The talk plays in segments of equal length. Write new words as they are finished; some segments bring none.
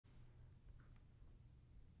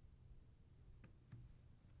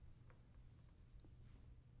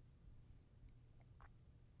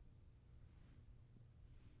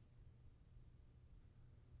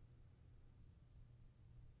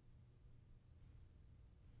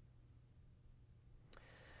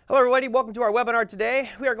Hello everybody, welcome to our webinar today.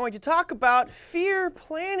 We are going to talk about fear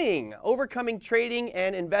planning, overcoming trading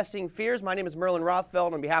and investing fears. My name is Merlin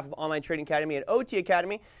Rothfeld on behalf of Online Trading Academy and OT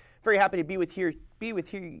Academy. Very happy to be with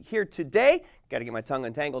you here today. Got to get my tongue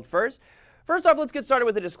untangled first. First off, let's get started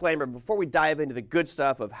with a disclaimer before we dive into the good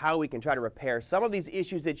stuff of how we can try to repair some of these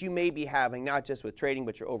issues that you may be having, not just with trading,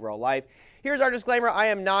 but your overall life. Here's our disclaimer. I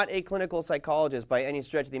am not a clinical psychologist by any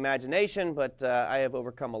stretch of the imagination, but I have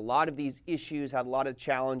overcome a lot of these issues, had a lot of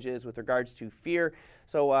challenges with regards to fear.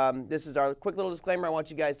 So this is our quick little disclaimer I want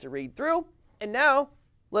you guys to read through. And now,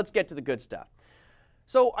 let's get to the good stuff.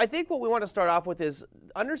 So I think what we want to start off with is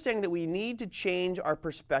understanding that we need to change our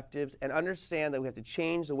perspectives and understand that we have to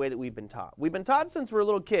change the way that we've been taught. We've been taught since we're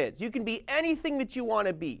little kids. You can be anything that you want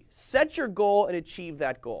to be. Set your goal and achieve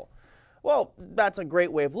that goal. Well, that's a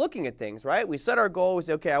great way of looking at things, right? We set our goal, we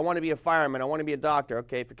say, okay, I want to be a fireman, I want to be a doctor.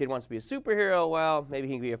 Okay, if a kid wants to be a superhero, well, maybe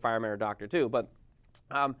he can be a fireman or a doctor too. But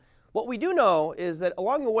what we do know is that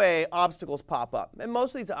along the way, obstacles pop up. And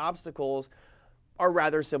most of these obstacles are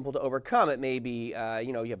rather simple to overcome. It may be,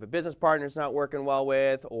 you have a business partner that's not working well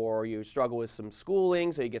with, or you struggle with some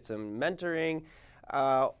schooling, so you get some mentoring.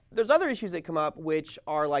 There's other issues that come up which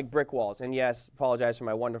are like brick walls. And yes, apologize for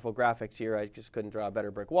my wonderful graphics here. I just couldn't draw a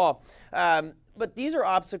better brick wall. But these are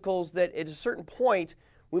obstacles that at a certain point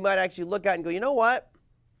we might actually look at and go, you know what?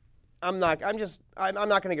 I'm not going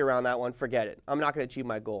to get around that one. Forget it. I'm not going to achieve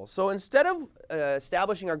my goals. So instead of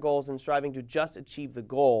establishing our goals and striving to just achieve the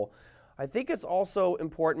goal, I think it's also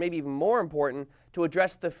important, maybe even more important, to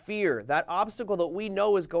address the fear, that obstacle that we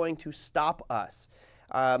know is going to stop us.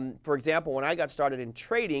 For example, when I got started in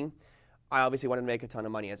trading, I obviously wanted to make a ton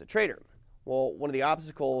of money as a trader. Well, one of the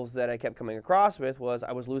obstacles that I kept coming across with was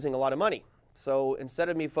I was losing a lot of money. So instead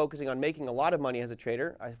of me focusing on making a lot of money as a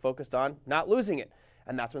trader, I focused on not losing it.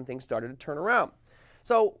 And that's when things started to turn around.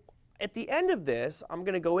 So at the end of this, I'm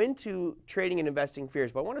going to go into trading and investing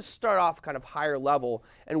fears, but I want to start off kind of higher level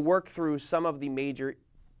and work through some of the major,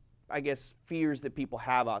 fears that people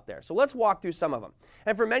have out there. So let's walk through some of them.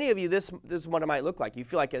 And for many of you, this is what it might look like. You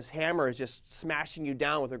feel like this hammer is just smashing you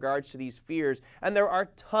down with regards to these fears, and there are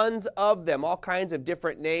tons of them, all kinds of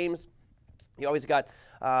different names. You always got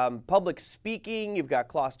public speaking, you've got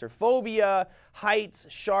claustrophobia, heights,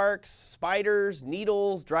 sharks, spiders,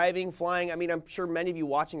 needles, driving, flying. I mean, I'm sure many of you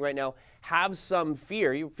watching right now have some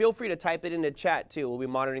fear. You feel free to type it in the chat too. We'll be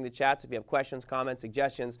monitoring the chats. If you have questions, comments,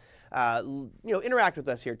 suggestions, interact with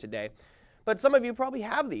us here today. But some of you probably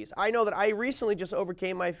have these. I know that I recently just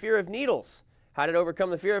overcame my fear of needles. How did I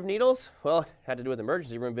overcome the fear of needles? Well, it had to do with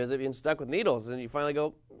emergency room visit, being stuck with needles, and you finally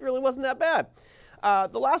go, it really wasn't that bad.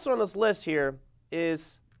 The last one on this list here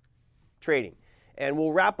is trading. And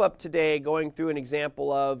we'll wrap up today going through an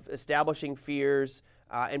example of establishing fears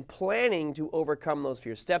and planning to overcome those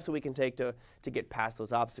fears, steps that we can take to get past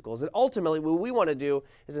those obstacles. And ultimately, what we want to do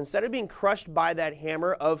is instead of being crushed by that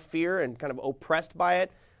hammer of fear and kind of oppressed by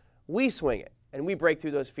it, we swing it and we break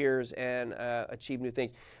through those fears and achieve new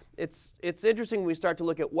things. It's interesting when we start to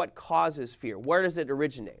look at what causes fear. Where does it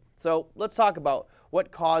originate? So let's talk about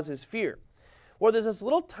what causes fear. Well, there's this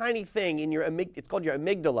little tiny thing in your it's called your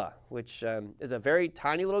amygdala, which is a very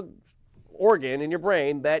tiny little organ in your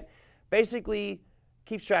brain that basically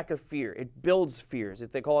keeps track of fear. It builds fears.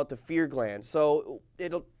 They call it the fear gland. So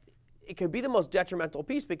it can be the most detrimental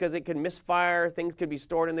piece because it can misfire. Things could be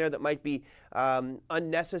stored in there that might be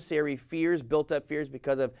unnecessary fears, built up fears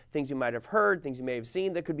because of things you might have heard, things you may have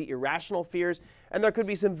seen. There could be irrational fears, and there could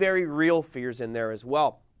be some very real fears in there as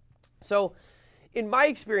well. So in my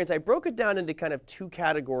experience, I broke it down into kind of two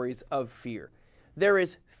categories of fear. There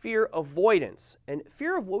is fear avoidance. And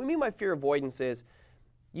what we mean by fear avoidance is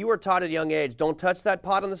you were taught at a young age, don't touch that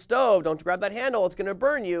pot on the stove, don't grab that handle, it's going to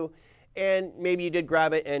burn you. And maybe you did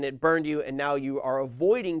grab it and it burned you, and now you are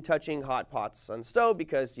avoiding touching hot pots on the stove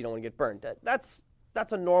because you don't want to get burned.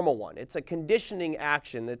 That's a normal one. It's a conditioning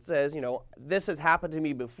action that says, this has happened to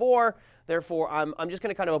me before, therefore I'm just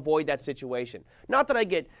going to kind of avoid that situation. Not that I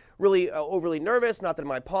get really overly nervous, not that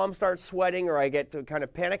my palms start sweating or I get to kind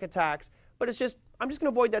of panic attacks, but it's just, I'm just going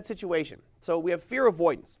to avoid that situation. So we have fear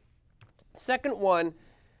avoidance. Second one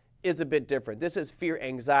is a bit different. This is fear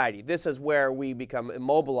anxiety. This is where we become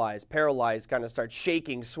immobilized, paralyzed, kind of start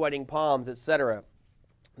shaking, sweating palms, etc.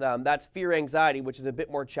 That's fear anxiety, which is a bit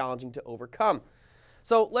more challenging to overcome.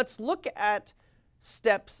 So let's look at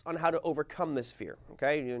steps on how to overcome this fear.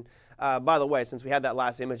 Okay. By the way, since we had that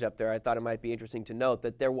last image up there, I thought it might be interesting to note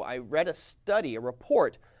that I read a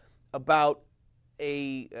report about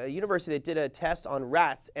a university that did a test on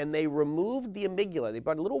rats, and they removed the amygdala. They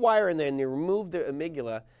brought a little wire in there and they removed the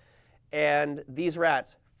amygdala, and these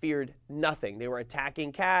rats feared nothing. They were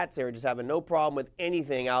attacking cats. They were just having no problem with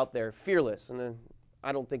anything out there, fearless. And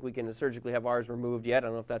I don't think we can surgically have ours removed yet. I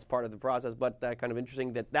don't know if that's part of the process, but kind of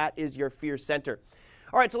interesting that that is your fear center.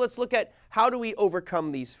 All right, so let's look at how do we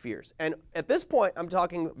overcome these fears. And at this point, I'm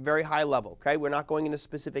talking very high level, okay? We're not going into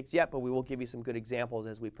specifics yet, but we will give you some good examples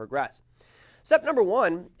as we progress. Step number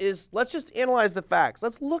one is let's just analyze the facts.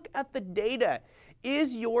 Let's look at the data.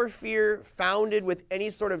 Is your fear founded with any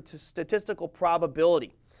sort of statistical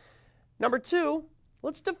probability? Number two,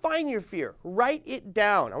 let's define your fear. Write it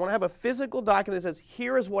down. I want to have a physical document that says,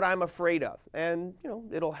 here is what I'm afraid of. And,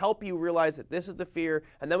 it'll help you realize that this is the fear,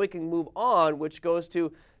 and then we can move on, which goes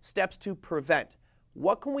to steps to prevent.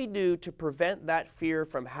 What can we do to prevent that fear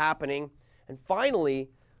from happening? And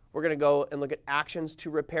finally, we're going to go and look at actions to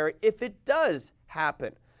repair it if it does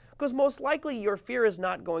happen. Because most likely your fear is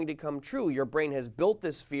not going to come true. Your brain has built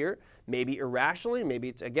this fear, maybe irrationally, maybe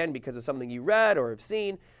it's, again, because of something you read or have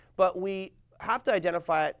seen, but we have to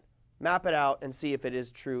identify it, map it out, and see if it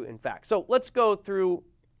is true in fact. So let's go through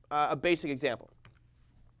a basic example.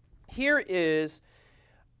 Here is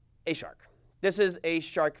a shark. This is a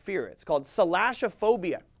shark fear. It's called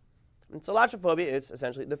thalassophobia. And thalassophobia is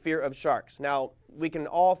essentially the fear of sharks. Now, we can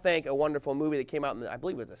all thank a wonderful movie that came out in, I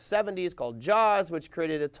believe it was the 70s, called Jaws, which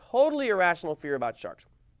created a totally irrational fear about sharks.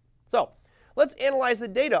 So, let's analyze the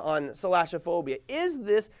data on thalassophobia.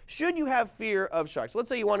 Should you have fear of sharks? Let's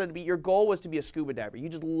say your goal was to be a scuba diver. You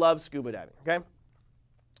just love scuba diving, okay?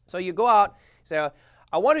 So you go out, say,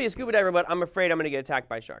 I want to be a scuba diver, but I'm afraid I'm going to get attacked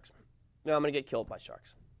by sharks. No, I'm going to get killed by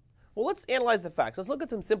sharks. Well, let's analyze the facts. Let's look at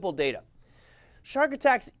some simple data. Shark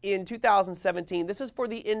attacks in 2017, this is for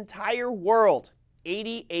the entire world,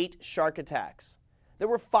 88 shark attacks. There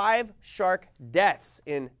were 5 shark deaths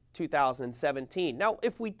in 2017. Now,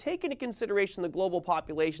 if we take into consideration the global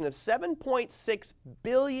population of 7.6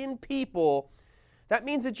 billion people, that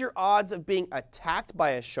means that your odds of being attacked by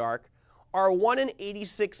a shark are 1 in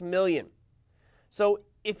 86 million. So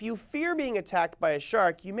if you fear being attacked by a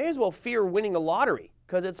shark, you may as well fear winning the lottery,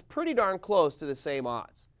 because it's pretty darn close to the same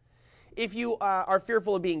odds. If you are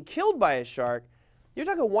fearful of being killed by a shark, you're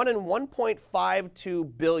talking 1 in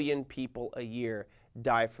 1.52 billion people a year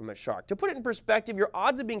die from a shark. To put it in perspective, your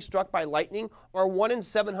odds of being struck by lightning are 1 in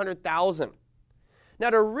 700,000. Now,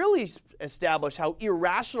 to really establish how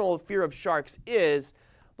irrational fear of sharks is,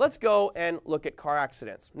 let's go and look at car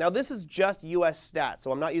accidents. Now, this is just U.S. stats,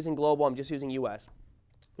 so I'm not using global, I'm just using U.S.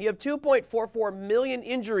 You have 2.44 million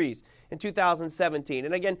injuries in 2017.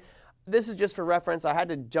 And again, this is just for reference. I had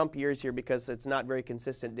to jump years here because it's not very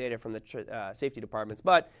consistent data from the safety departments.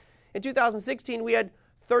 But in 2016, we had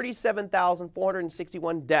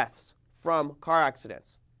 37,461 deaths from car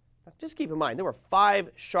accidents. Now, just keep in mind, there were 5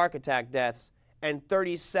 shark attack deaths and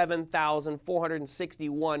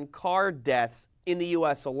 37,461 car deaths in the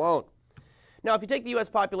U.S. alone. Now, if you take the U.S.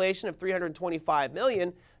 population of 325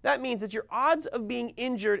 million, that means that your odds of being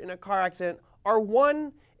injured in a car accident are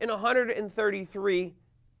 1 in 133.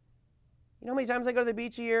 You know how many times I go to the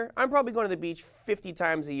beach a year? I'm probably going to the beach 50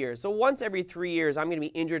 times a year. So once every 3 years, I'm going to be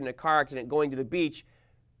injured in a car accident going to the beach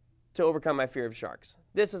to overcome my fear of sharks.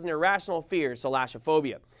 This is an irrational fear,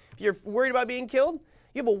 thalassophobia. If you're worried about being killed,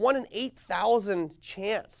 you have a 1 in 8,000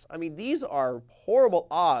 chance. I mean, these are horrible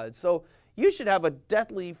odds. So you should have a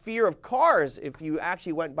deathly fear of cars if you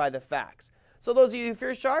actually went by the facts. So those of you who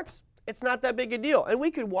fear sharks, it's not that big a deal. And we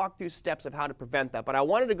could walk through steps of how to prevent that. But I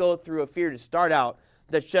wanted to go through a fear to start out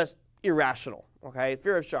that's just irrational, okay?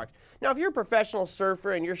 Fear of sharks. Now, if you're a professional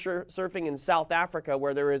surfer and you're surfing in South Africa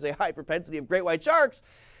where there is a high propensity of great white sharks,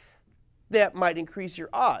 that might increase your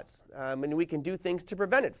odds. And we can do things to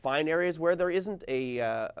prevent it. Find areas where there isn't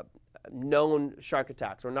a known shark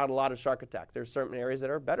attacks or not a lot of shark attacks. There's certain areas that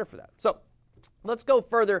are better for that. So let's go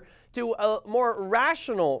further to a more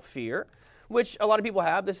rational fear, which a lot of people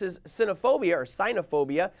have. This is cynophobia or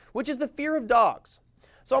cynophobia, which is the fear of dogs.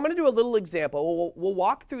 So I'm going to do a little example. We'll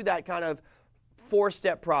walk through that kind of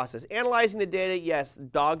 4-step process. Analyzing the data, yes,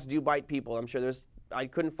 dogs do bite people. I'm sure I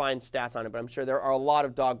couldn't find stats on it, but I'm sure there are a lot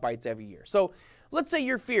of dog bites every year. So let's say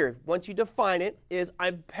your fear, once you define it, is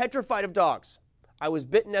I'm petrified of dogs. I was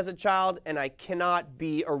bitten as a child and I cannot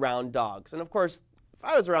be around dogs. And of course, if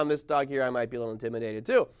I was around this dog here, I might be a little intimidated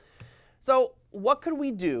too. So what could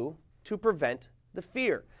we do to prevent the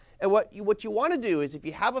fear? And what you want to do is if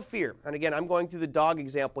you have a fear, and again, I'm going through the dog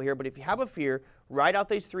example here, but if you have a fear, write out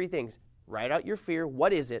these 3 things. Write out your fear.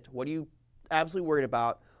 What is it? What are you absolutely worried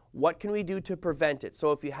about? What can we do to prevent it?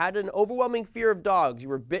 So if you had an overwhelming fear of dogs, you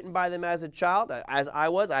were bitten by them as a child, as I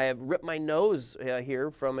was, I have ripped my nose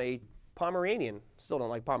here from a Pomeranian. Still don't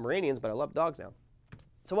like Pomeranians, but I love dogs now.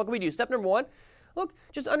 So what can we do? Step number 1, look,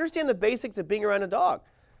 just understand the basics of being around a dog.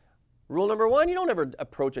 Rule number one, you don't ever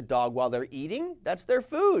approach a dog while they're eating. That's their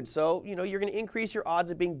food. So, you're going to increase your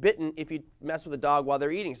odds of being bitten if you mess with a dog while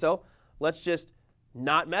they're eating. So let's just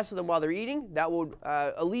not mess with them while they're eating. That would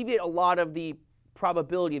alleviate a lot of the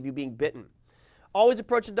probability of you being bitten. Always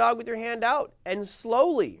approach a dog with your hand out and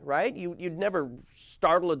slowly, right? You'd never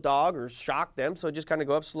startle a dog or shock them, so just kind of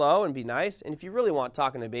go up slow and be nice. And if you really want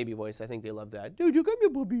talking in a baby voice, I think they love that. Dude, you come here,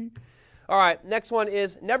 puppy. All right, next one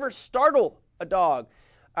is never startle a dog.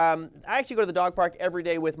 I actually go to the dog park every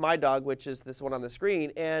day with my dog, which is this one on the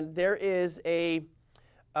screen, and there is a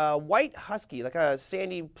white husky, like a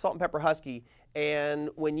sandy salt and pepper husky, and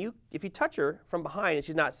if you touch her from behind and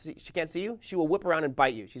she can't see you, she will whip around and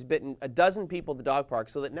bite you. She's bitten a dozen people at the dog park,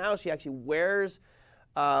 so that now she actually wears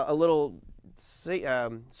a little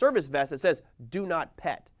service vest that says "Do not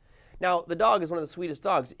pet." Now, the dog is one of the sweetest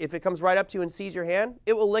dogs. If it comes right up to you and sees your hand,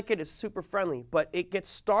 it will lick it. It's super friendly, but it gets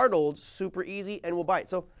startled super easy and will bite.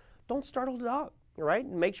 So don't startle the dog, all right?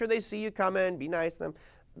 Make sure they see you coming. Be nice to them.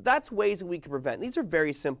 That's ways that we can prevent. These are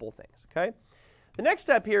very simple things, okay? The next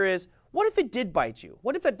step here is, what if it did bite you?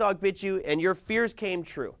 What if that dog bit you and your fears came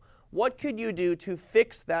true? What could you do to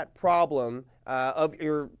fix that problem of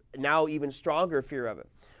your now even stronger fear of it?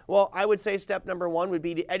 Well, I would say step number one would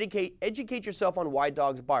be to educate yourself on why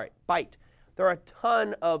dogs bite. There are a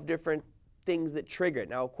ton of different things that trigger it.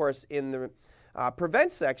 Now, of course, in the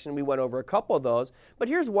prevent section, we went over a couple of those, but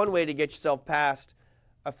here's one way to get yourself past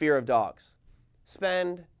a fear of dogs.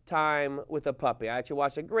 Spend time with a puppy. I actually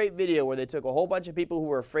watched a great video where they took a whole bunch of people who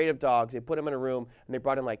were afraid of dogs, they put them in a room, and they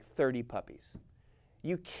brought in like 30 puppies.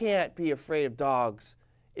 You can't be afraid of dogs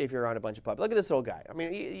if you're around a bunch of puppies. Look at this old guy. I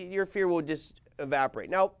mean, your fear will just evaporate.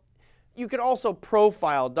 Now, you can also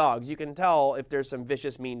profile dogs. You can tell if there's some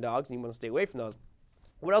vicious, mean dogs, and you want to stay away from those.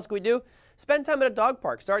 What else can we do? Spend time at a dog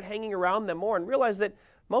park. Start hanging around them more and realize that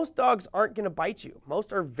most dogs aren't going to bite you.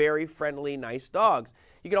 Most are very friendly, nice dogs.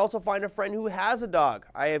 You can also find a friend who has a dog.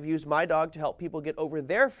 I have used my dog to help people get over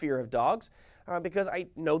their fear of dogs because I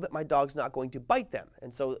know that my dog's not going to bite them.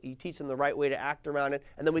 And so you teach them the right way to act around it,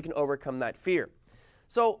 and then we can overcome that fear.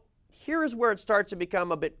 So here is where it starts to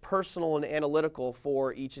become a bit personal and analytical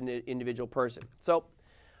for each individual person. So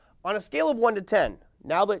on a scale of 1 to 10,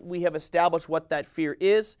 now that we have established what that fear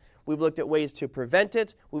is, we've looked at ways to prevent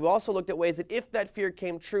it, we've also looked at ways that if that fear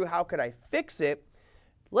came true, how could I fix it?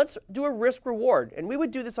 Let's do a risk reward. And we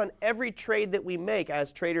would do this on every trade that we make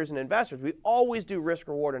as traders and investors. We always do risk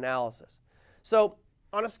reward analysis. So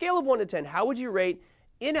on a scale of 1 to 10, how would you rate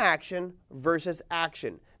inaction versus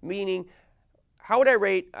action? Meaning, how would I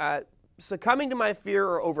rate succumbing to my fear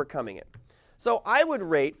or overcoming it? So I would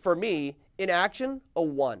rate, for me, inaction a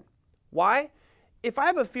 1. Why? If I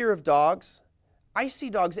have a fear of dogs, I see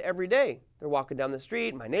dogs every day. They're walking down the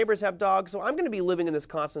street, my neighbors have dogs, so I'm going to be living in this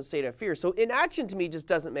constant state of fear. So inaction to me just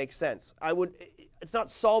doesn't make sense. It's not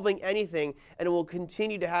solving anything, and it will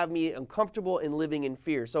continue to have me uncomfortable and living in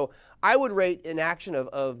fear. So I would rate inaction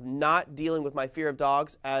of not dealing with my fear of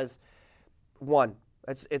dogs as 1.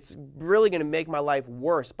 It's really going to make my life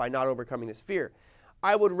worse by not overcoming this fear.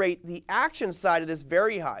 I would rate the action side of this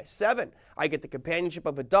very high, 7. I get the companionship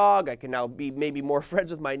of a dog. I can now be maybe more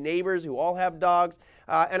friends with my neighbors who all have dogs,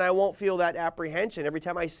 and I won't feel that apprehension every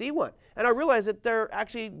time I see one. And I realize that they're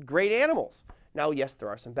actually great animals. Now, yes, there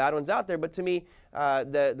are some bad ones out there, but to me,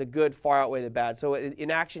 the good far outweigh the bad. So in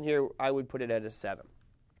action here, I would put it at a 7.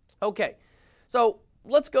 Okay, so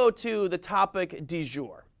let's go to the topic du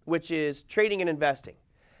jour, which is trading and investing.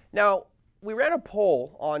 Now, we ran a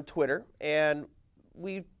poll on Twitter, and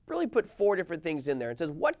we really put 4 different things in there. It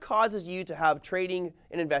says, what causes you to have trading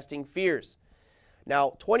and investing fears?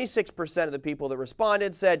 Now, 26% of the people that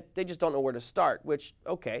responded said they just don't know where to start, which,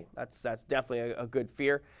 okay, that's definitely a good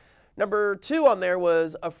fear. Number 2 on there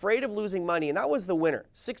was afraid of losing money, and that was the winner.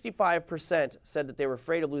 65% said that they were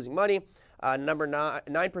afraid of losing money. Number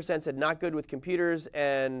 9% said not good with computers,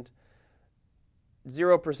 and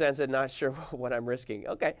 0% said not sure what I'm risking.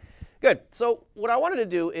 Okay, good. So what I wanted to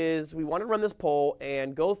do is we wanted to run this poll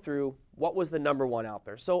and go through what was the number 1 out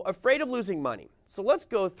there. So afraid of losing money. So let's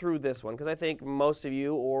go through this one because I think most of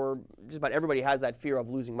you or just about everybody has that fear of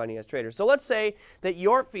losing money as traders. So let's say that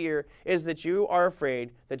your fear is that you are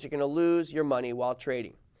afraid that you're going to lose your money while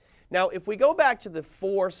trading. Now, if we go back to the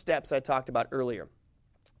 4 steps I talked about earlier,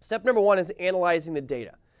 step number 1 is analyzing the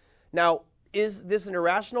data. Now, is this an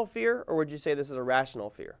irrational fear, or would you say this is a rational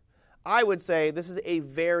fear? I would say this is a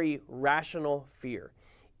very rational fear.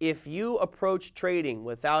 If you approach trading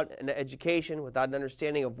without an education, without an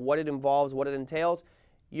understanding of what it involves, what it entails,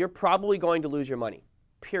 you're probably going to lose your money,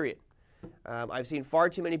 period. I've seen far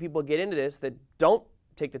too many people get into this that don't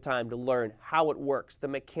take the time to learn how it works, the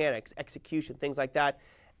mechanics, execution, things like that,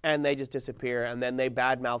 and they just disappear, and then they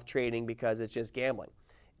badmouth trading because it's just gambling,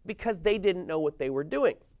 because they didn't know what they were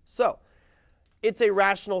doing. So it's a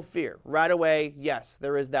rational fear. Right away, yes,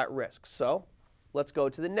 there is that risk. So let's go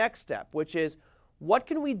to the next step, which is, what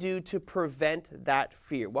can we do to prevent that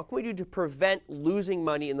fear? What can we do to prevent losing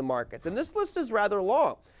money in the markets? And this list is rather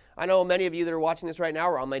long. I know many of you that are watching this right now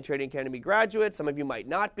are Online Trading Academy graduates. Some of you might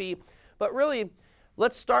not be. But really,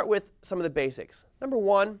 let's start with some of the basics. Number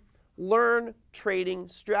one, learn trading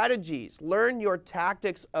strategies. Learn your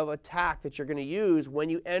tactics of attack that you're going to use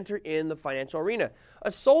when you enter in the financial arena.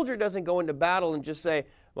 A soldier doesn't go into battle and just say,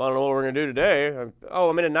 well, I don't know what we're going to do today. Oh,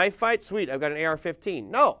 I'm in a knife fight? Sweet, I've got an AR-15.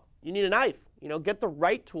 No, you need a knife. Get the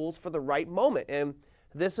right tools for the right moment. And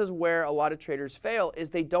this is where a lot of traders fail,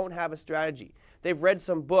 is they don't have a strategy. They've read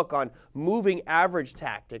some book on moving average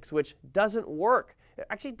tactics, which doesn't work. It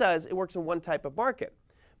actually does. It works in one type of market.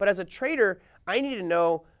 But as a trader, I need to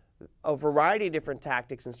know a variety of different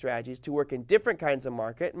tactics and strategies to work in different kinds of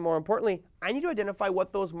market. And more importantly, I need to identify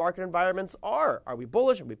what those market environments are. Are we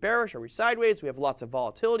bullish? Are we bearish? Are we sideways? Do we have lots of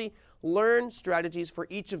volatility? Learn strategies for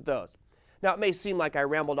each of those. Now, it may seem like I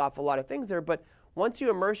rambled off a lot of things there, but once you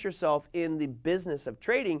immerse yourself in the business of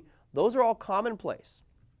trading, those are all commonplace.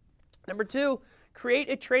 Number two, create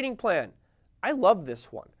a trading plan. I love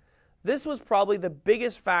this one. This was probably the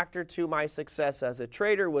biggest factor to my success as a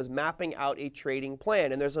trader, was mapping out a trading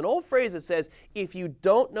plan. And there's an old phrase that says, if you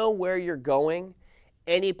don't know where you're going,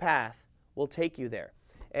 any path will take you there.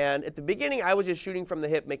 And at the beginning, I was just shooting from the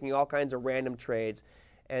hip, making all kinds of random trades,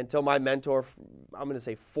 until my mentor, I'm going to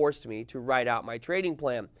say, forced me to write out my trading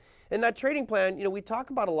plan. In that trading plan, we talk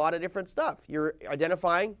about a lot of different stuff. You're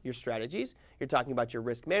identifying your strategies. You're talking about your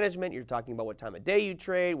risk management. You're talking about what time of day you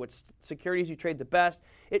trade, what securities you trade the best.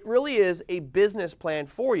 It really is a business plan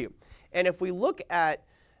for you. And if we look at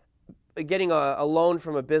getting a loan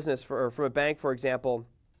from a business or from a bank, for example,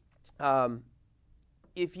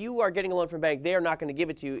 if you are getting a loan from a bank, they are not going to give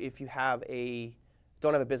it to you if you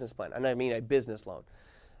don't have a business plan. And I mean a business loan.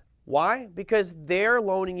 Why? Because they're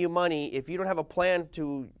loaning you money. If you don't have a plan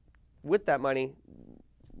with that money,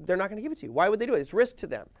 they're not going to give it to you. Why would they do it? It's risk to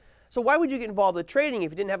them. So why would you get involved with trading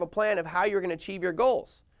if you didn't have a plan of how you're going to achieve your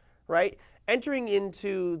goals, right? Entering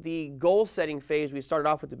into the goal setting phase we started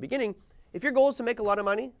off with at the beginning, if your goal is to make a lot of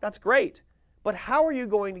money, that's great. But how are you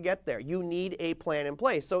going to get there? You need a plan in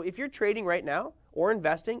place. So if you're trading right now or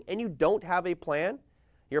investing and you don't have a plan,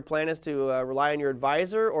 your plan is to rely on your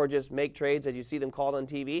advisor or just make trades as you see them called on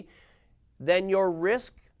TV, then your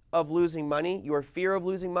risk of losing money, your fear of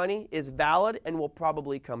losing money is valid and will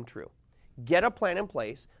probably come true. Get a plan in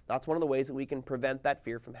place. That's one of the ways that we can prevent that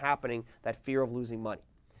fear from happening, that fear of losing money.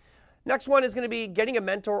 Next one is going to be getting a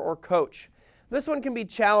mentor or coach. This one can be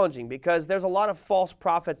challenging because there's a lot of false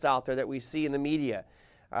prophets out there that we see in the media.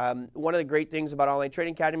 One of the great things about Online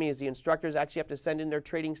Trading Academy is the instructors actually have to send in their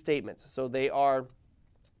trading statements. So they are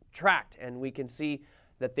tracked and we can see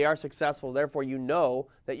that they are successful. Therefore, you know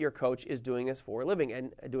that your coach is doing this for a living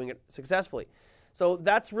and doing it successfully. So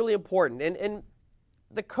that's really important. And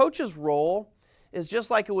the coach's role is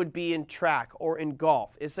just like it would be in track or in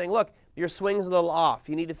golf. Is saying, look, your swing's a little off.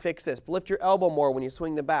 You need to fix this. Lift your elbow more when you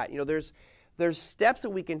swing the bat. There's steps that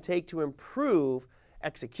we can take to improve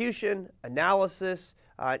execution, analysis,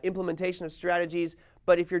 implementation of strategies.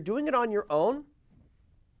 But if you're doing it on your own,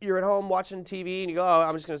 you're at home watching TV and you go, oh,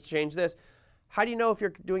 I'm just going to change this. How do you know if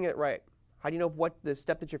you're doing it right? How do you know if what the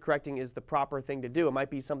step that you're correcting is the proper thing to do? It might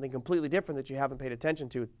be something completely different that you haven't paid attention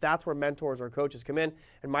to. That's where mentors or coaches come in.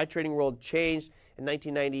 And my trading world changed in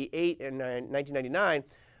 1998 and 1999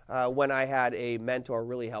 when I had a mentor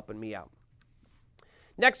really helping me out.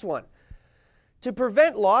 Next one. To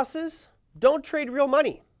prevent losses, don't trade real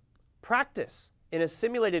money. Practice in a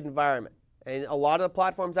simulated environment. And a lot of the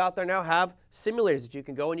platforms out there now have simulators that you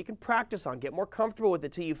can go and you can practice on, get more comfortable with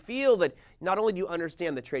it till you feel that not only do you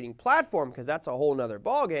understand the trading platform, because that's a whole nother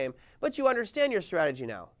ballgame, but you understand your strategy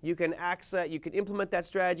now. You can implement that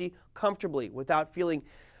strategy comfortably without feeling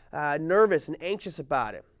nervous and anxious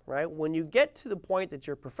about it, right? When you get to the point that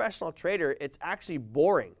you're a professional trader, it's actually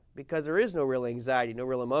boring because there is no real anxiety, no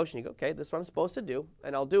real emotion. You go, okay, this is what I'm supposed to do,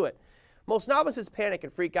 and I'll do it. Most novices panic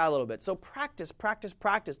and freak out a little bit. So practice, practice,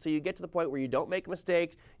 practice till you get to the point where you don't make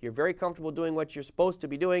mistakes, you're very comfortable doing what you're supposed to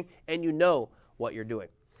be doing, and you know what you're doing.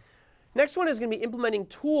 Next one is going to be implementing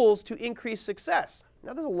tools to increase success.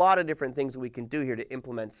 Now, there's a lot of different things that we can do here to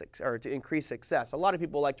to increase success. A lot of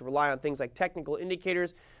people like to rely on things like technical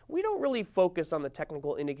indicators. We don't really focus on the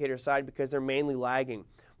technical indicator side because they're mainly lagging.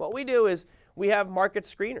 What we do is we have market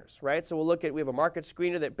screeners, right? So we have a market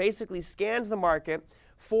screener that basically scans the market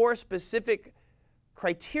for specific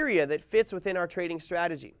criteria that fits within our trading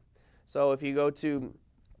strategy. So if you go to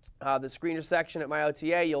the screener section at my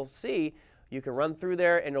OTA, you'll see you can run through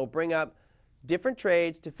there and it'll bring up different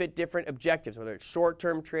trades to fit different objectives, whether it's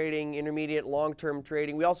short-term trading, intermediate, long-term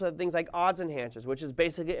trading. We also have things like odds enhancers, which is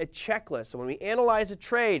basically a checklist. So when we analyze a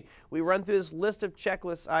trade, we run through this list of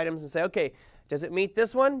checklist items and say, okay, does it meet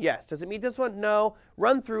this one? Yes. Does it meet this one? No.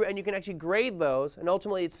 Run through and you can actually grade those, and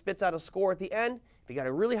ultimately it spits out a score at the end. If you got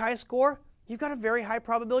a really high score, you've got a very high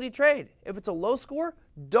probability trade. If it's a low score,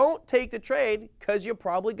 don't take the trade because you're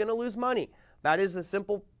probably going to lose money. That is the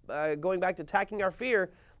simple, going back to attacking our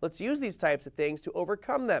fear. Let's use these types of things to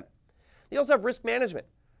overcome them. You also have risk management,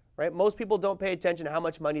 right? Most people don't pay attention to how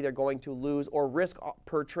much money they're going to lose or risk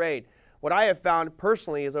per trade. What I have found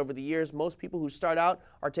personally is over the years, most people who start out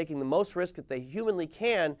are taking the most risk that they humanly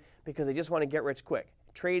can because they just want to get rich quick.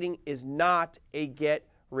 Trading is not a get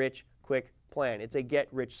rich quick plan. It's a get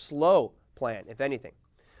rich slow plan, if anything.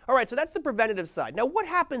 All right, so that's the preventative side. Now, what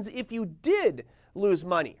happens if you did lose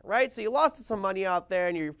money, right? So you lost some money out there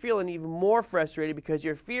and you're feeling even more frustrated because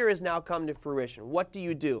your fear has now come to fruition. What do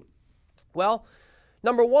you do? Well,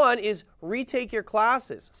 number one is retake your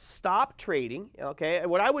classes. Stop trading, okay? And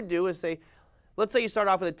what I would do is say, let's say you start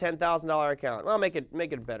off with a $10,000 account. Well, make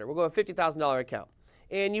it better. We'll go with a $50,000 account.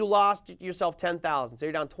 And you lost yourself $10,000, so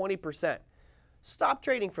you're down 20%. Stop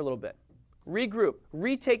trading for a little bit. Regroup,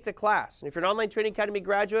 retake the class. And if you're an online trading academy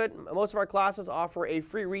graduate, most of our classes offer a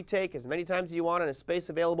free retake as many times as you want on a space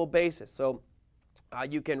available basis. So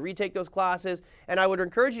you can retake those classes, and I would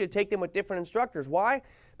encourage you to take them with different instructors. Why?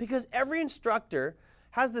 Because every instructor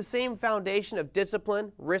has the same foundation of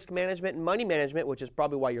discipline, risk management, and money management, which is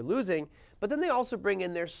probably why you're losing, but then they also bring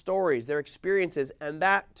in their stories, their experiences, and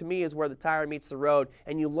that, to me, is where the tire meets the road,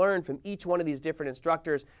 and you learn from each one of these different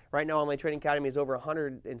instructors. Right now, Online Trading Academy is over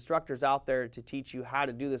 100 instructors out there to teach you how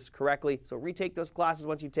to do this correctly, so retake those classes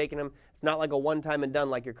once you've taken them. It's not like a one-time and done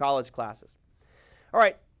like your college classes. All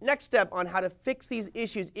right, next step on how to fix these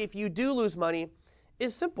issues if you do lose money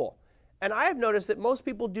is simple. And I have noticed that most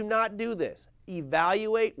people do not do this.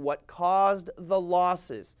 Evaluate what caused the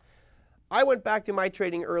losses. I went back to my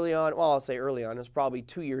trading early on. Well, I'll say early on. It was probably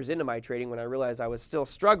 2 years into my trading when I realized I was still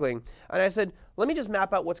struggling. And I said, let me just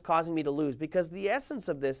map out what's causing me to lose, because the essence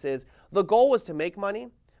of this is the goal was to make money,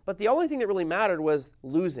 but the only thing that really mattered was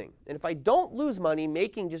losing. And if I don't lose money,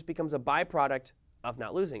 making just becomes a byproduct of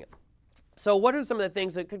not losing it. So what are some of the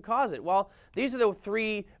things that could cause it? Well, these are the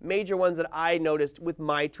three major ones that I noticed with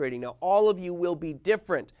my trading. Now, all of you will be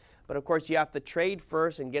different, but of course you have to trade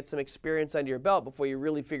first and get some experience under your belt before you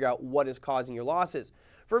really figure out what is causing your losses.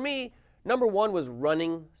 For me, number one was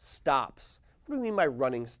running stops. What do we mean by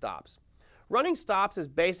running stops? Running stops is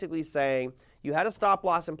basically saying you had a stop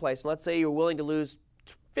loss in place, and let's say you're willing to lose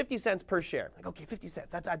 50 cents per share. Like, okay, 50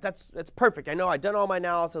 cents, that's perfect. I know I've done all my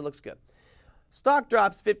analysis, it looks good. Stock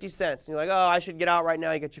drops 50 cents, and you're like, oh, I should get out right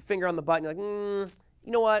now. You got your finger on the button. You're like,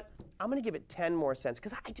 you know what? I'm going to give it 10 more cents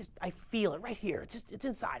because I feel it right here. It's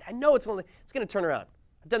inside. I know it's going to turn around.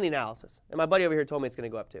 I've done the analysis, and my buddy over here told me it's going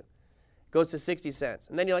to go up to. It goes to 60 cents,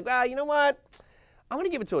 and then you're like, well, you know what? I'm going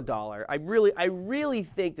to give it to $1. I really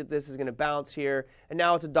think that this is going to bounce here, and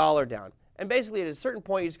now it's $1 down. And basically, at a certain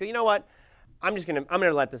point, you just go, you know what? I'm going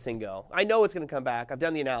to let this thing go. I know it's going to come back. I've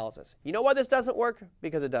done the analysis. You know why this doesn't work?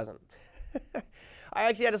 Because it doesn't. I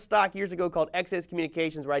actually had a stock years ago called Exodus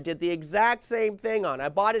Communications where I did the exact same thing on. I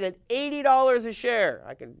bought it at $80 a share.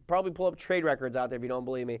 I can probably pull up trade records out there if you don't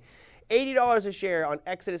believe me. $80 a share on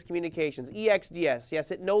Exodus Communications, EXDS. Yes,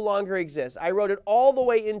 it no longer exists. I rode it all the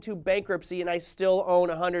way into bankruptcy, and I still own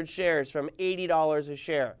 100 shares from $80 a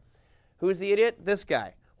share. Who's the idiot? This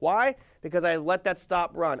guy. Why? Because I let that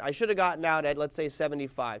stop run. I should have gotten out at, let's say,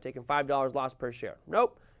 75, taking $5 loss per share.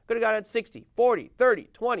 Nope. Could have got at 60, 40, 30,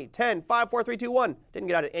 20, 10, 5, 4, 3, 2, 1. Didn't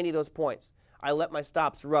get out at any of those points. I let my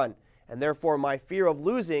stops run, and therefore my fear of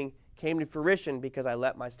losing came to fruition because I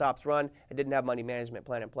let my stops run and didn't have money management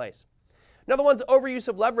plan in place. Another one's overuse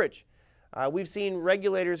of leverage. We've seen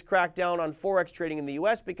regulators crack down on Forex trading in the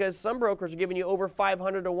U.S. because some brokers are giving you over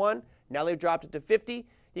 500 to 1. Now they've dropped it to 50.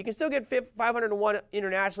 You can still get 500 to 1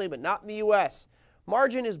 internationally, but not in the U.S.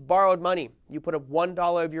 Margin is borrowed money. You put up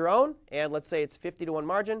 $1 of your own, and let's say it's 50 to 1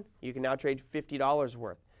 margin, you can now trade $50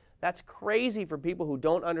 worth. That's crazy for people who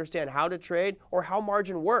don't understand how to trade or how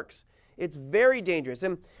margin works. It's very dangerous.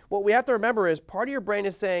 And what we have to remember is part of your brain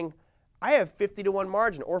is saying, I have 50 to 1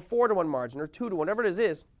 margin, or 4 to 1 margin, or 2 to 1, whatever it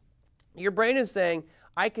is. Your brain is saying,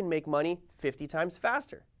 I can make money 50 times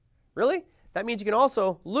faster. Really? That means you can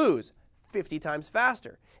also lose 50 times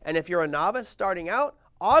faster. And if you're a novice starting out,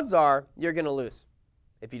 odds are you're going to lose.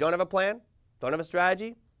 If you don't have a plan, don't have a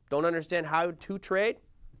strategy, don't understand how to trade,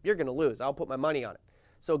 you're going to lose. I'll put my money on it.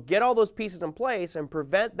 So get all those pieces in place and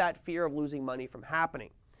prevent that fear of losing money from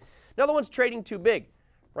happening. Another one's trading too big,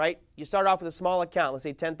 right? You start off with a small account, let's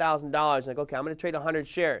say $10,000, like, okay, I'm going to trade 100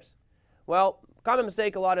 shares. Well, common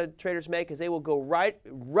mistake a lot of traders make is they will go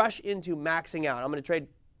rush into maxing out. I'm going to trade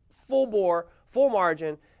full bore, full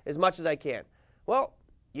margin, as much as I can. Well,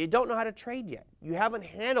 you don't know how to trade yet. You haven't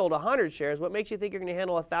handled 100 shares. What makes you think you're going to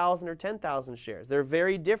handle 1,000 or 10,000 shares? They're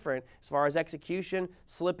very different as far as execution,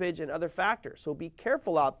 slippage, and other factors. So be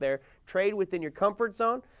careful out there. Trade within your comfort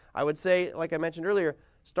zone. I would say, like I mentioned earlier,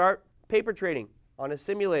 start paper trading on a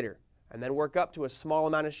simulator and then work up to a small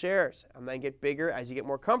amount of shares and then get bigger as you get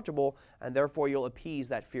more comfortable, and therefore you'll appease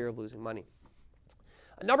that fear of losing money.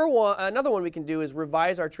 Another one we can do is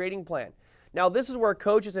revise our trading plan. Now, this is where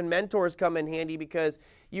coaches and mentors come in handy because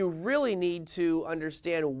you really need to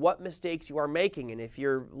understand what mistakes you are making. And if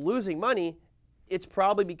you're losing money, it's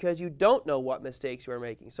probably because you don't know what mistakes you are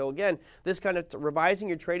making. So again, this kind of revising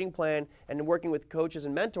your trading plan and working with coaches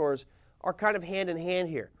and mentors are kind of hand in hand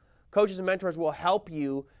here. Coaches and mentors will help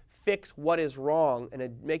you fix what is wrong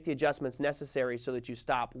and make the adjustments necessary so that you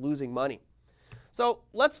stop losing money. So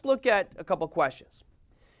let's look at a couple questions.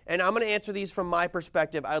 And I'm going to answer these from my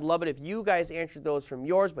perspective. I'd love it if you guys answered those from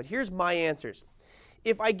yours, but here's my answers.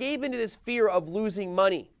 If I gave into this fear of losing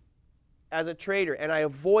money as a trader and I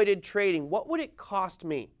avoided trading, what would it cost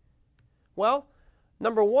me? Well,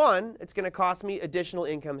 number one, it's going to cost me additional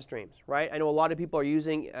income streams, right? I know a lot of people are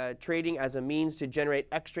using trading as a means to generate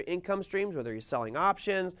extra income streams, whether you're selling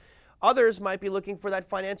options. Others might be looking for that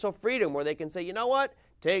financial freedom where they can say, you know what,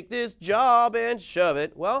 take this job and shove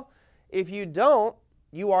it. Well, if you don't,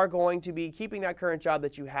 you are going to be keeping that current job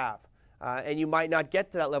that you have. And you might not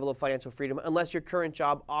get to that level of financial freedom unless your current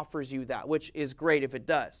job offers you that, which is great if it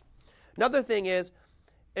does. Another thing is,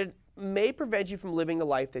 it may prevent you from living the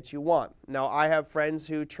life that you want. Now, I have friends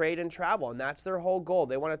who trade and travel, and that's their whole goal.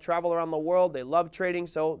 They want to travel around the world. They love trading,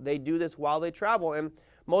 so they do this while they travel. And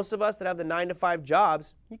most of us that have the 9-to-5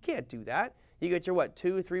 jobs, you can't do that. You get your,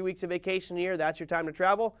 2-3 weeks of vacation a year, that's your time to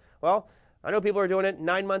travel? Well, I know people are doing it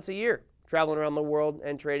 9 months a year, traveling around the world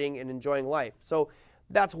and trading and enjoying life. So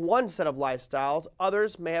that's one set of lifestyles.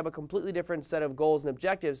 Others may have a completely different set of goals and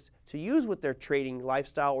objectives to use with their trading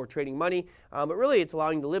lifestyle or trading money, but really it's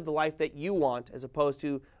allowing you to live the life that you want as opposed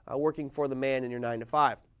to working for the man in your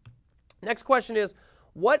 9-to-5. Next question is,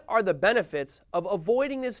 what are the benefits of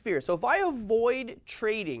avoiding this fear? So if I avoid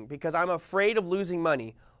trading because I'm afraid of losing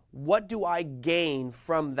money, what do I gain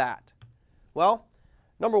from that? Well,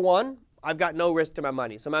 number one, I've got no risk to my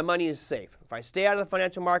money, so my money is safe. If I stay out of the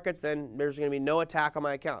financial markets, then there's going to be no attack on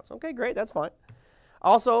my accounts. Okay, great, that's fine.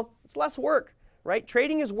 Also, it's less work, right?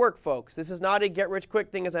 Trading is work, folks. This is not a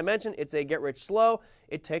get-rich-quick thing, as I mentioned. It's a get-rich-slow.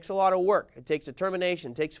 It takes a lot of work. It takes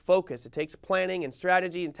determination. It takes focus. It takes planning and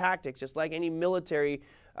strategy and tactics, just like any military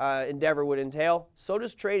endeavor would entail. So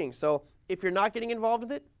does trading. So if you're not getting involved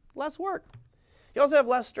with it, less work. You also have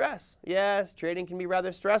less stress. Yes, trading can be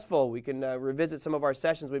rather stressful. We can revisit some of our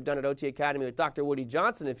sessions we've done at OT Academy with Dr. Woody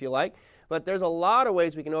Johnson if you like. But there's a lot of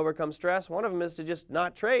ways we can overcome stress. One of them is to just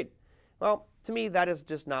not trade. Well, to me, that is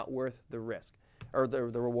just not worth the risk or the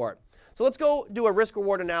reward. So let's go do a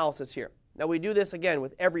risk-reward analysis here. Now, we do this, again,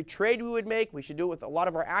 with every trade we would make. We should do it with a lot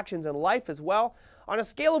of our actions in life as well. On a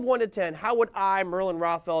scale of 1 to 10, how would I, Merlin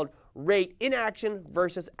Rothfeld, rate inaction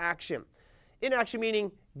versus action? Inaction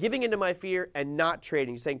meaning giving into my fear and not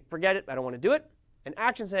trading. You're saying, forget it, I don't want to do it. And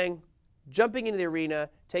action saying, jumping into the arena,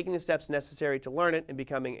 taking the steps necessary to learn it and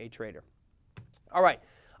becoming a trader. All right,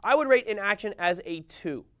 I would rate inaction as a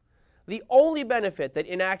 2. The only benefit that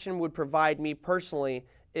inaction would provide me personally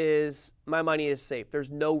is my money is safe.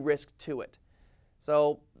 There's no risk to it.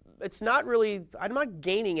 So it's not really, I'm not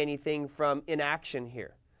gaining anything from inaction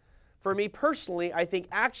here. For me personally, I think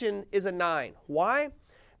action is a 9. Why?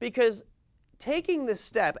 Because taking this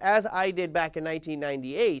step, as I did back in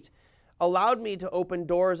 1998, allowed me to open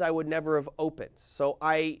doors I would never have opened. So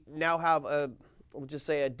I now have we'll just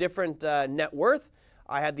say a different net worth.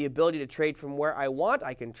 I have the ability to trade from where I want.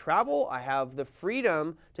 I can travel. I have the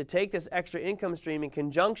freedom to take this extra income stream in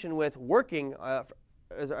conjunction with working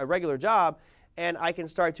as a regular job, and I can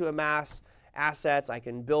start to amass assets. I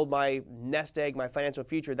can build my nest egg, my financial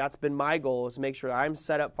future. That's been my goal, is to make sure I'm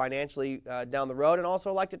set up financially down the road, and also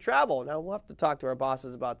I like to travel. Now, we'll have to talk to our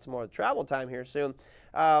bosses about some more travel time here soon.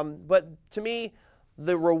 But to me,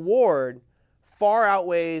 the reward far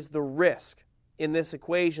outweighs the risk in this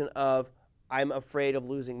equation of I'm afraid of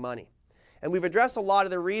losing money. And we've addressed a lot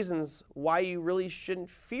of the reasons why you really shouldn't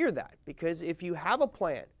fear that. Because if you have a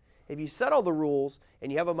plan, if you set all the rules,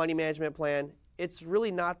 and you have a money management plan, it's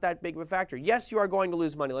really not that big of a factor. Yes, you are going to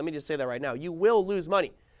lose money. Let me just say that right now. You will lose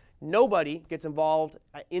money. Nobody gets involved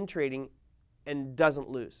in trading and doesn't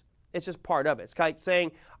lose. It's just part of it. It's like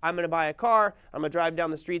saying, I'm going to buy a car, I'm going to drive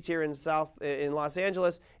down the streets here in Los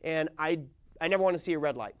Angeles, and I never want to see a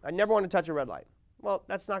red light. I never want to touch a red light. Well,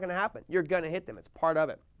 that's not going to happen. You're going to hit them. It's part of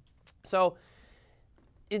it. So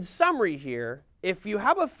in summary here, if you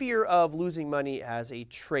have a fear of losing money as a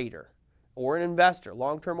trader or an investor,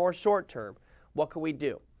 long-term or short-term, what can we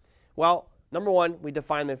do? Well, number one, we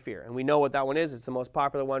define the fear, and we know what that one is. It's the most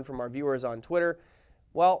popular one from our viewers on Twitter.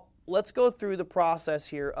 Well, let's go through the process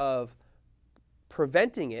here of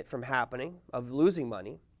preventing it from happening, of losing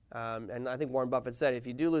money. And I think Warren Buffett said, if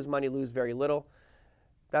you do lose money, lose very little.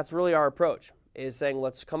 That's really our approach, is saying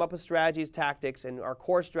let's come up with strategies, tactics, and our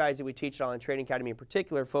core strategy we teach at Online Trading Academy in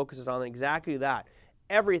particular focuses on exactly that.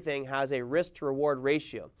 Everything has a risk-to-reward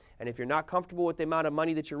ratio. And if you're not comfortable with the amount of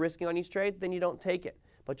money that you're risking on each trade, then you don't take it.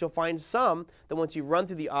 But you'll find some that once you've run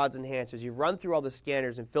through the odds enhancers, you've run through all the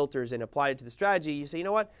scanners and filters and applied it to the strategy, you say, you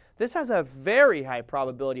know what, this has a very high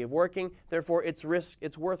probability of working, therefore it's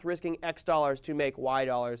worth risking X dollars to make Y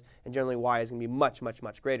dollars, and generally Y is going to be much, much,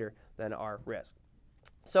 much greater than our risk.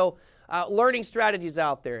 So learning strategies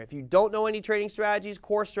out there. If you don't know any trading strategies,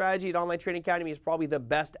 core strategy at Online Trading Academy is probably the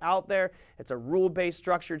best out there. It's a rule-based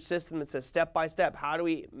structured system that says step-by-step how do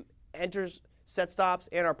we enter set stops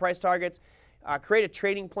and our price targets, create a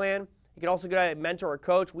trading plan. You can also get a mentor or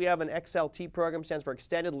coach. We have an XLT program, stands for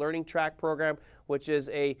Extended Learning Track Program, which is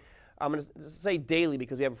a, I'm going to say daily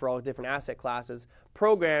because we have it for all different asset classes,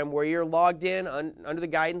 program where you're logged in under the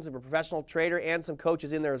guidance of a professional trader and some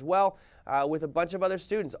coaches in there as well with a bunch of other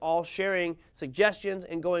students, all sharing suggestions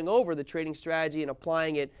and going over the trading strategy and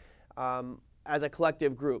applying it as a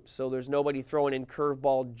collective group. So there's nobody throwing in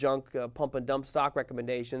curveball junk pump and dump stock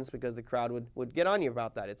recommendations because the crowd would get on you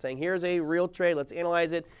about that. It's saying here's a real trade, let's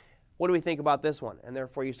analyze it. What do we think about this one? And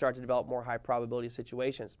therefore you start to develop more high probability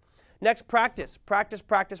situations. Next, practice. Practice,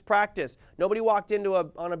 practice, practice. Nobody walked into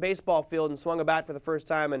on a baseball field and swung a bat for the first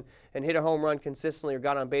time and hit a home run consistently or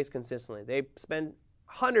got on base consistently. They spend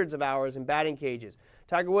hundreds of hours in batting cages.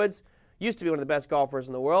 Tiger Woods used to be one of the best golfers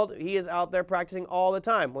in the world. He is out there practicing all the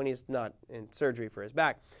time when he's not in surgery for his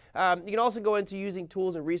back. You can also go into using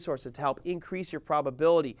tools and resources to help increase your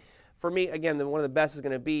probability. For me, again, one of the best is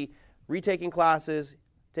going to be retaking classes,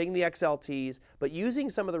 taking the XLTs, but using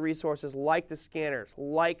some of the resources like the scanners,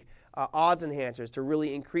 like odds enhancers to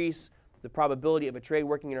really increase the probability of a trade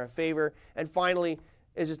working in our favor. And finally,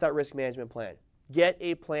 is just that risk management plan. Get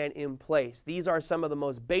a plan in place. These are some of the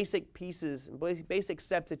most basic pieces, basic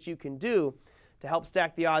steps that you can do to help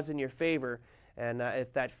stack the odds in your favor. And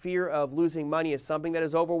if that fear of losing money is something that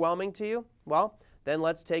is overwhelming to you, well, then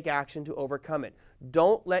let's take action to overcome it.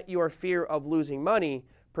 Don't let your fear of losing money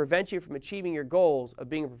prevent you from achieving your goals of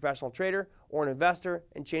being a professional trader or an investor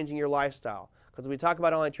and changing your lifestyle. Because when we talk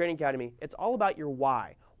about Online Trading Academy, it's all about your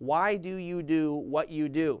why. Why do you do what you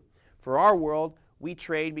do? For our world, we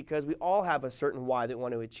trade because we all have a certain why that we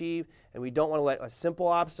want to achieve, and we don't want to let a simple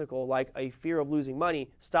obstacle like a fear of losing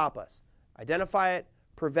money stop us. Identify it,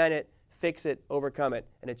 prevent it, fix it, overcome it,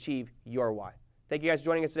 and achieve your why. Thank you guys for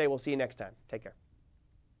joining us today. We'll see you next time. Take care.